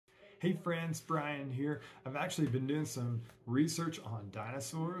Hey friends, Brian here. I've actually been doing some research on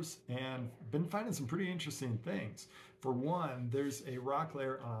dinosaurs and been finding some pretty interesting things. For one, there's a rock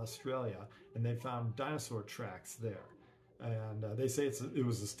layer on Australia and they found dinosaur tracks there. And they say it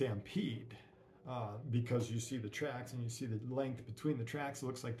was a stampede because you see the tracks and you see the length between the tracks. It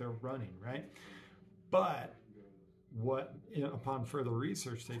looks like they're running, right? But upon further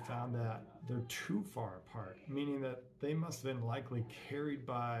research, they found that they're too far apart, meaning that they must have been likely carried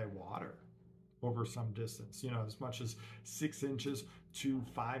by water over some distance, as much as 6 inches to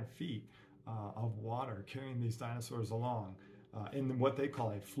 5 feet of water carrying these dinosaurs along in what they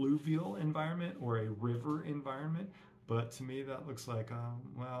call a fluvial environment or a river environment. But to me, that looks like,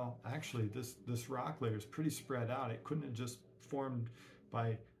 well, actually, this rock layer is pretty spread out. It couldn't have just formed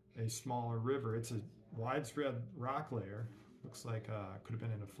by a smaller river. It's a widespread rock layer. Looks like could have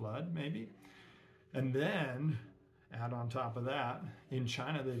been in a flood, maybe. And then, add on top of that, in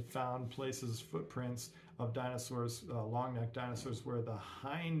China, they found footprints of dinosaurs, long-necked dinosaurs, where the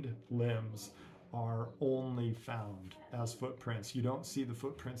hind limbs are only found as footprints. You don't see the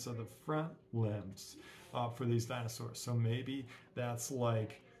footprints of the front limbs for these dinosaurs. So maybe that's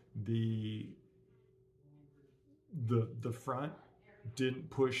like the front didn't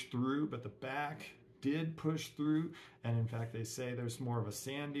push through, but the back did push through. And in fact, they say there's more of a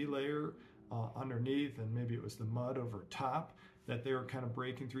sandy layer underneath, and maybe it was the mud over top that they were kind of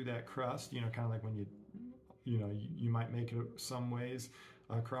breaking through that crust, kind of like when you might make it some ways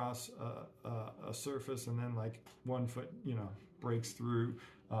across a surface, and then like 1 foot, breaks through,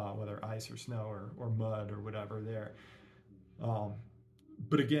 whether ice or snow or mud or whatever there.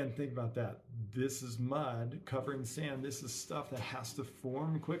 But again, think about that. This is mud covering sand. This is stuff that has to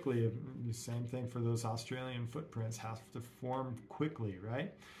form quickly. The same thing for those Australian footprints, have to form quickly,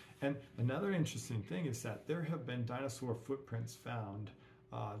 right? And another interesting thing is that there have been dinosaur footprints found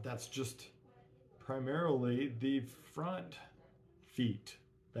that's just primarily the front feet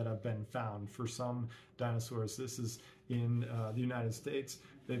that have been found for some dinosaurs. This is in the United States.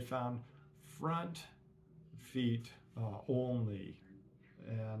 They found front feet only.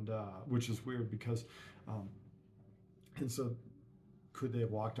 And which is weird because, and so could they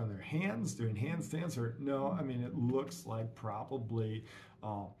have walked on their hands doing handstands, or no? I mean, it looks like probably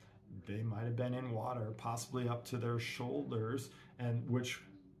they might have been in water, possibly up to their shoulders, and which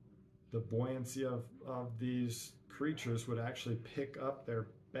the buoyancy of these creatures would actually pick up their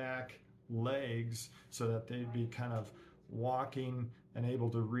back legs so that they'd be kind of walking and able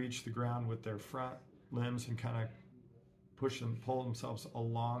to reach the ground with their front limbs and kind of pull themselves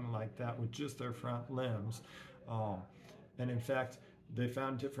along like that with just their front limbs. And in fact, they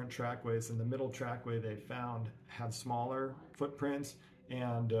found different trackways, and the middle trackway they found had smaller footprints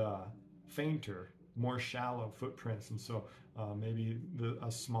and fainter, more shallow footprints. And so maybe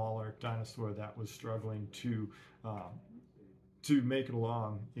a smaller dinosaur that was struggling to make it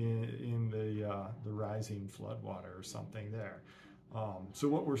along in the rising floodwater or something there. So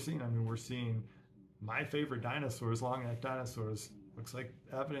what we're seeing, we're seeing my favorite dinosaurs, long-necked dinosaurs, looks like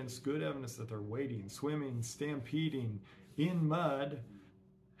good evidence that they're wading, swimming, stampeding in mud,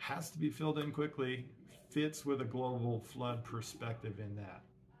 has to be filled in quickly, fits with a global flood perspective in that.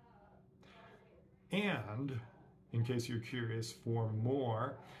 And, in case you're curious for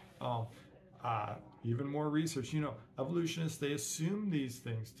more, even more research, evolutionists, they assume these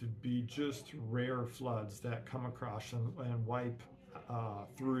things to be just rare floods that come across and wipe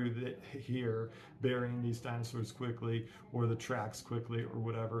through here, burying these dinosaurs quickly, or the tracks quickly, or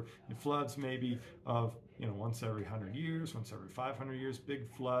whatever. It floods maybe of once every 100 years, once every 500 years, big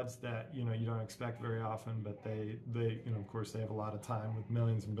floods that you don't expect very often, but they of course they have a lot of time with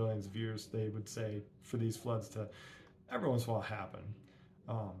millions and billions of years. They would say for these floods to every once in a while happen,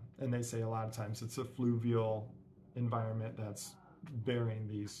 and they say a lot of times it's a fluvial environment that's burying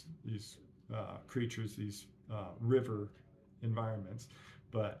these creatures, these river environments,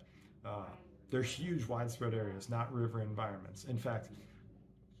 but they're huge, widespread areas, not river environments. In fact,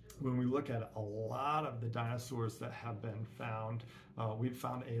 when we look at a lot of the dinosaurs that have been found, we've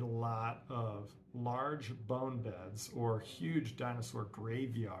found a lot of large bone beds or huge dinosaur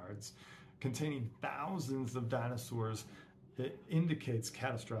graveyards containing thousands of dinosaurs. It indicates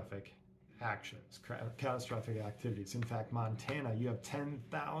catastrophic actions, catastrophic activities. In fact, Montana, you have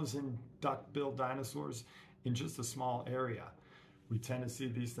 10,000 duck-billed dinosaurs in just a small area. We tend to see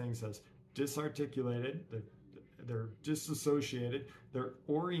these things as disarticulated, they're disassociated, they're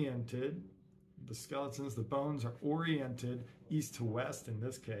oriented, the skeletons, the bones are oriented east to west in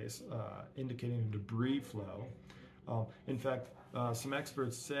this case, indicating a debris flow. In fact, some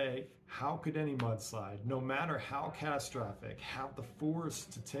experts say, how could any mudslide, no matter how catastrophic, have the force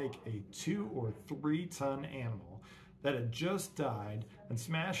to take a 2 or 3 ton animal that had just died and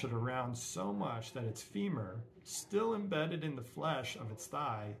smash it around so much that its femur, still embedded in the flesh of its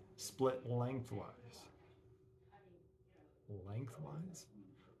thigh, split lengthwise? Lengthwise?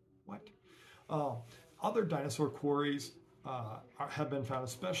 What? Other dinosaur quarries have been found,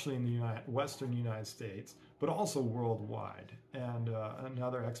 especially in the western United States, but also worldwide. And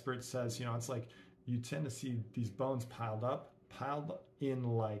another expert says, it's like you tend to see these bones piled in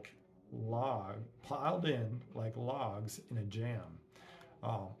like logs in a jam.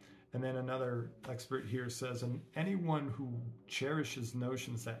 And then another expert here says, and anyone who cherishes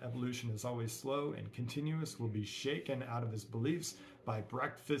notions that evolution is always slow and continuous will be shaken out of his beliefs by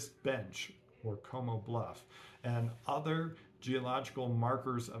Breakfast Bench or Como Bluff and other geological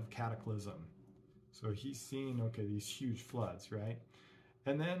markers of cataclysm. So he's seen, these huge floods, right?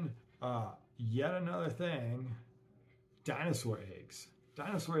 And then yet another thing, dinosaur eggs.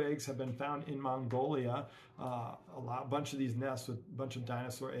 Dinosaur eggs have been found in Mongolia, a bunch of these nests with a bunch of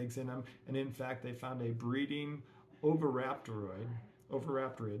dinosaur eggs in them. And in fact, they found a breeding oviraptorid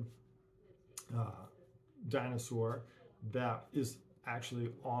dinosaur that is actually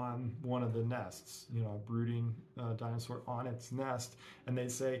on one of the nests, a brooding dinosaur on its nest. And they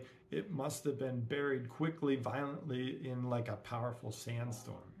say it must have been buried quickly, violently in like a powerful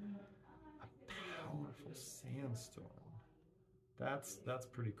sandstorm. A powerful sandstorm. That's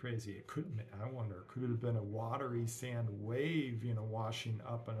pretty crazy. I wonder, could it have been a watery sand wave, washing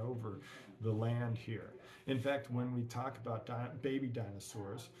up and over the land here? In fact, when we talk about baby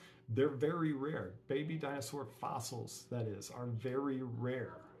dinosaurs, they're very rare. Baby dinosaur fossils, that is, are very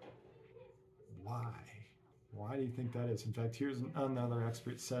rare. Why? Why do you think that is? In fact, here's another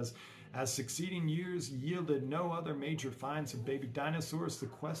expert says, as succeeding years yielded no other major finds of baby dinosaurs, the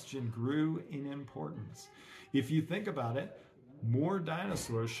question grew in importance. If you think about it, more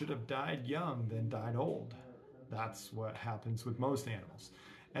dinosaurs should have died young than died old. That's what happens with most animals.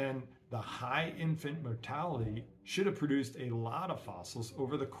 And the high infant mortality should have produced a lot of fossils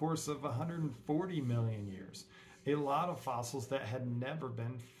over the course of 140 million years. A lot of fossils that had never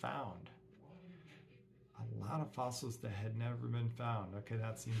been found. A lot of fossils that had never been found. Okay,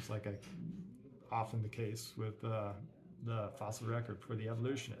 that seems like often the case with the fossil record for the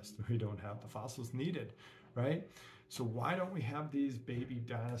evolutionist. We don't have the fossils needed, right? So why don't we have these baby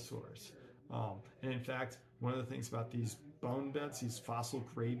dinosaurs? And in fact, one of the things about these bone beds, these fossil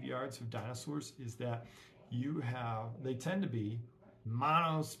graveyards of dinosaurs, is that they tend to be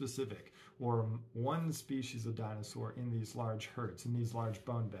monospecific, or one species of dinosaur in these large herds, in these large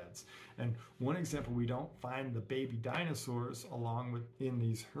bone beds. And one example we don't find the baby dinosaurs in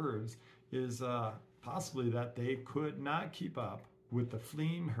these herds is possibly that they could not keep up with the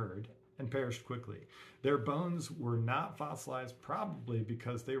fleeing herd and perished quickly. Their bones were not fossilized, probably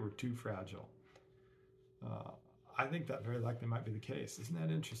because they were too fragile. I think that very likely might be the case. Isn't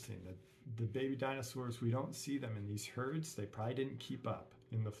that interesting? That the baby dinosaurs, we don't see them in these herds. They probably didn't keep up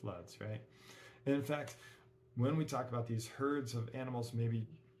in the floods, right? And in fact, when we talk about these herds of animals maybe,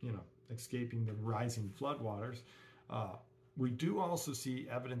 escaping the rising floodwaters, we do also see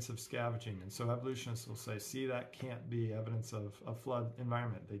evidence of scavenging. And so evolutionists will say, see, that can't be evidence of a flood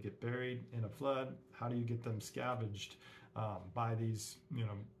environment. They get buried in a flood. How do you get them scavenged by these,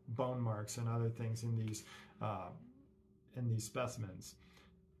 bone marks and other things in these specimens?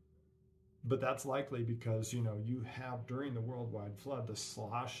 But that's likely because, you have during the worldwide flood the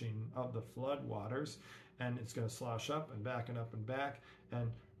sloshing of the flood waters, and it's going to slosh up and back and up and back and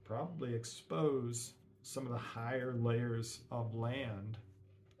probably expose some of the higher layers of land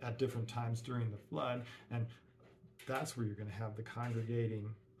at different times during the flood. And that's where you're going to have the congregating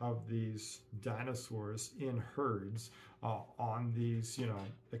of these dinosaurs in herds on these,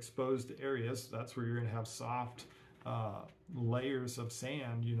 exposed areas. That's where you're going to have soft layers of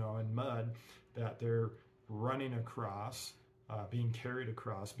sand, and mud that they're running across, being carried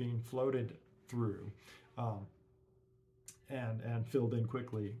across, being floated through, and filled in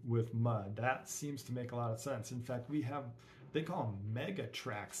quickly with mud. That seems to make a lot of sense. In fact, they call them mega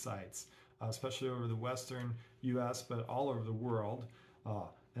track sites, especially over the western U.S., but all over the world.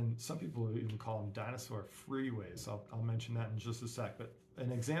 And some people even call them dinosaur freeways. I'll mention that in just a sec. But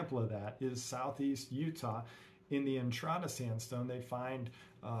an example of that is southeast Utah. In the Entrada sandstone, they find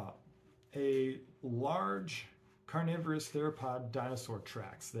a large carnivorous theropod dinosaur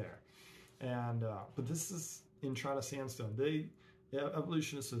tracks there. And but this is Entrada sandstone.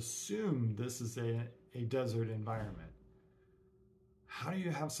 Evolutionists assume this is a desert environment. how do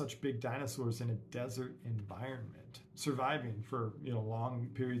you have such big dinosaurs in a desert environment, surviving for long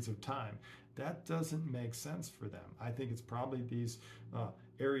periods of time? That doesn't make sense for them. I think it's probably these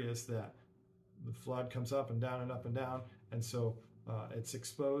areas that the flood comes up and down and up and down, and so it's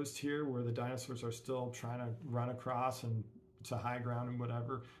exposed here where the dinosaurs are still trying to run across and to high ground and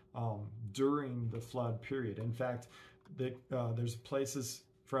whatever during the flood period. In fact, there's places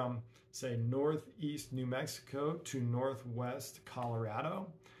from, say, northeast New Mexico to northwest Colorado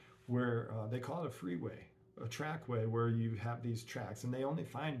where they call it a freeway, a trackway, where you have these tracks, and they only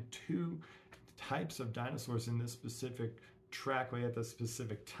find 2 types of dinosaurs in this specific trackway at the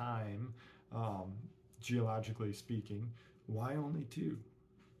specific time, geologically speaking. Why only 2?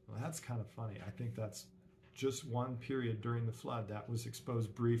 Well, that's kind of funny. I think that's just one period during the flood that was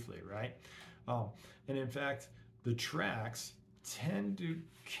exposed briefly, right? And in fact, the tracks tend to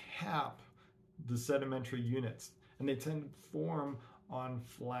cap the sedimentary units, and they tend to form on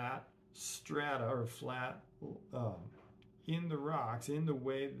flat strata or flat in the rocks. In the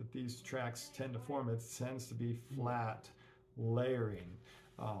way that these tracks tend to form, it tends to be flat layering,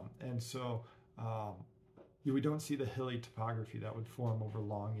 and so we don't see the hilly topography that would form over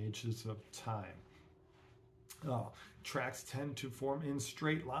long ages of time. Tracks tend to form in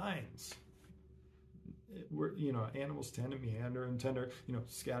straight lines, where animals tend to meander and tend to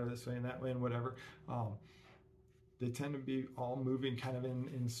scatter this way and that way and whatever. They tend to be all moving kind of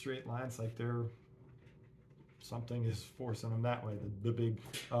in straight lines, like something is forcing them that way, the big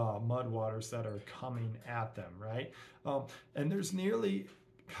mud waters that are coming at them, right? And there's nearly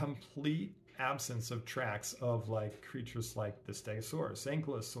complete absence of tracks of creatures like the Stegosaurus,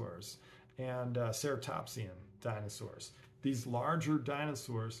 Ankylosaurs, and ceratopsian dinosaurs. These larger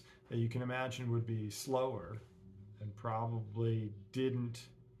dinosaurs that you can imagine would be slower and probably didn't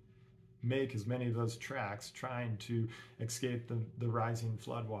make as many of those tracks trying to escape the rising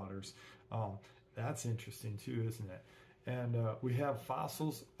floodwaters. That's interesting too, isn't it? And we have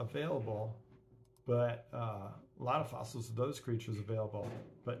fossils available, but a lot of fossils of those creatures available,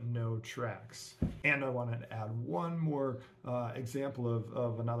 but no tracks. And I wanted to add one more example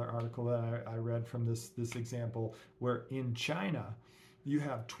of another article that I read from this example, where in China you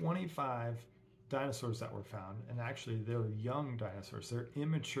have 25 dinosaurs that were found, and actually they're young dinosaurs. They're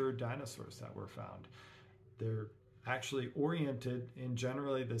immature dinosaurs that were found. They're actually oriented in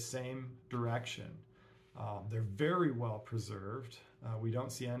generally the same direction. They're very well preserved. We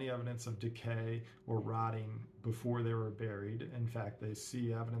don't see any evidence of decay or rotting before they were buried. In fact, they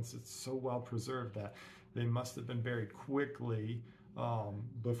see evidence it's so well preserved that they must have been buried quickly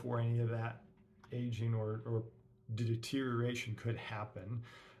before any of that aging or deterioration could happen.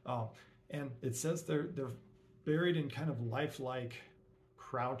 And it says they're buried in kind of lifelike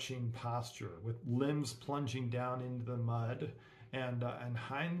crouching posture with limbs plunging down into the mud and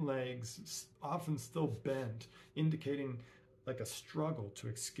hind legs often still bent, indicating like a struggle to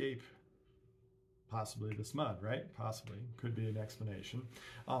escape possibly this mud, right? Possibly, could be an explanation.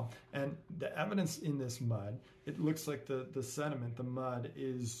 And the evidence in this mud, it looks like the sediment, the mud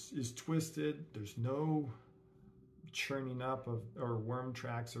is twisted. There's no churning up of or worm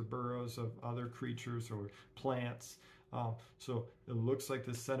tracks or burrows of other creatures or plants. So it looks like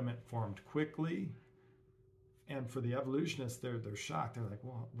the sediment formed quickly. And for the evolutionists, they're shocked. They're like,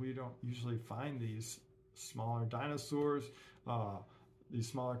 well, we don't usually find these smaller dinosaurs, these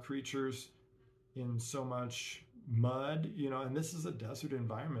smaller creatures in so much mud, and this is a desert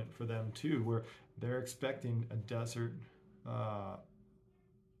environment for them too, where they're expecting a desert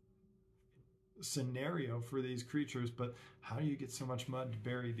scenario for these creatures. But how do you get so much mud to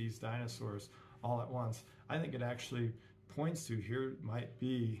bury these dinosaurs all at once? I think it actually points to here might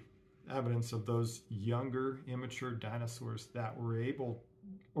be evidence of those younger, immature dinosaurs that were able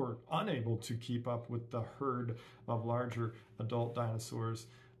or unable to keep up with the herd of larger adult dinosaurs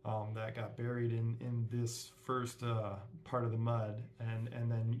that got buried in this first part of the mud, and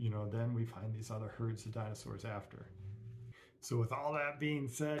then then we find these other herds of dinosaurs after. So with all that being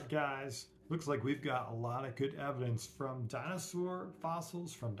said, guys, looks like we've got a lot of good evidence from dinosaur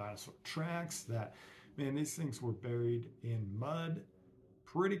fossils, from dinosaur tracks, that man, these things were buried in mud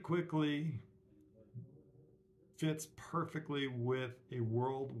pretty quickly. Fits perfectly with a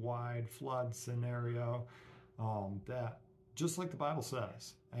worldwide flood scenario, that just like the Bible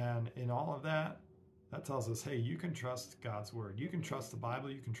says. And in all of that, that tells us, hey, you can trust God's word. You can trust the Bible.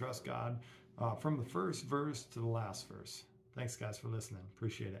 You can trust God from the first verse to the last verse. Thanks, guys, for listening.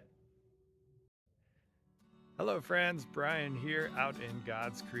 Appreciate it. Hello friends, Brian here out in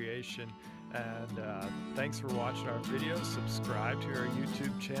God's creation, and thanks for watching our videos. Subscribe to our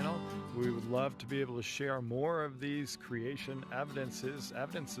YouTube channel. We would love to be able to share more of these creation evidences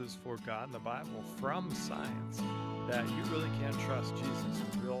for God in the Bible from science, that you really can trust Jesus,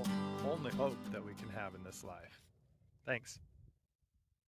 the real only hope that we can have in this life. Thanks.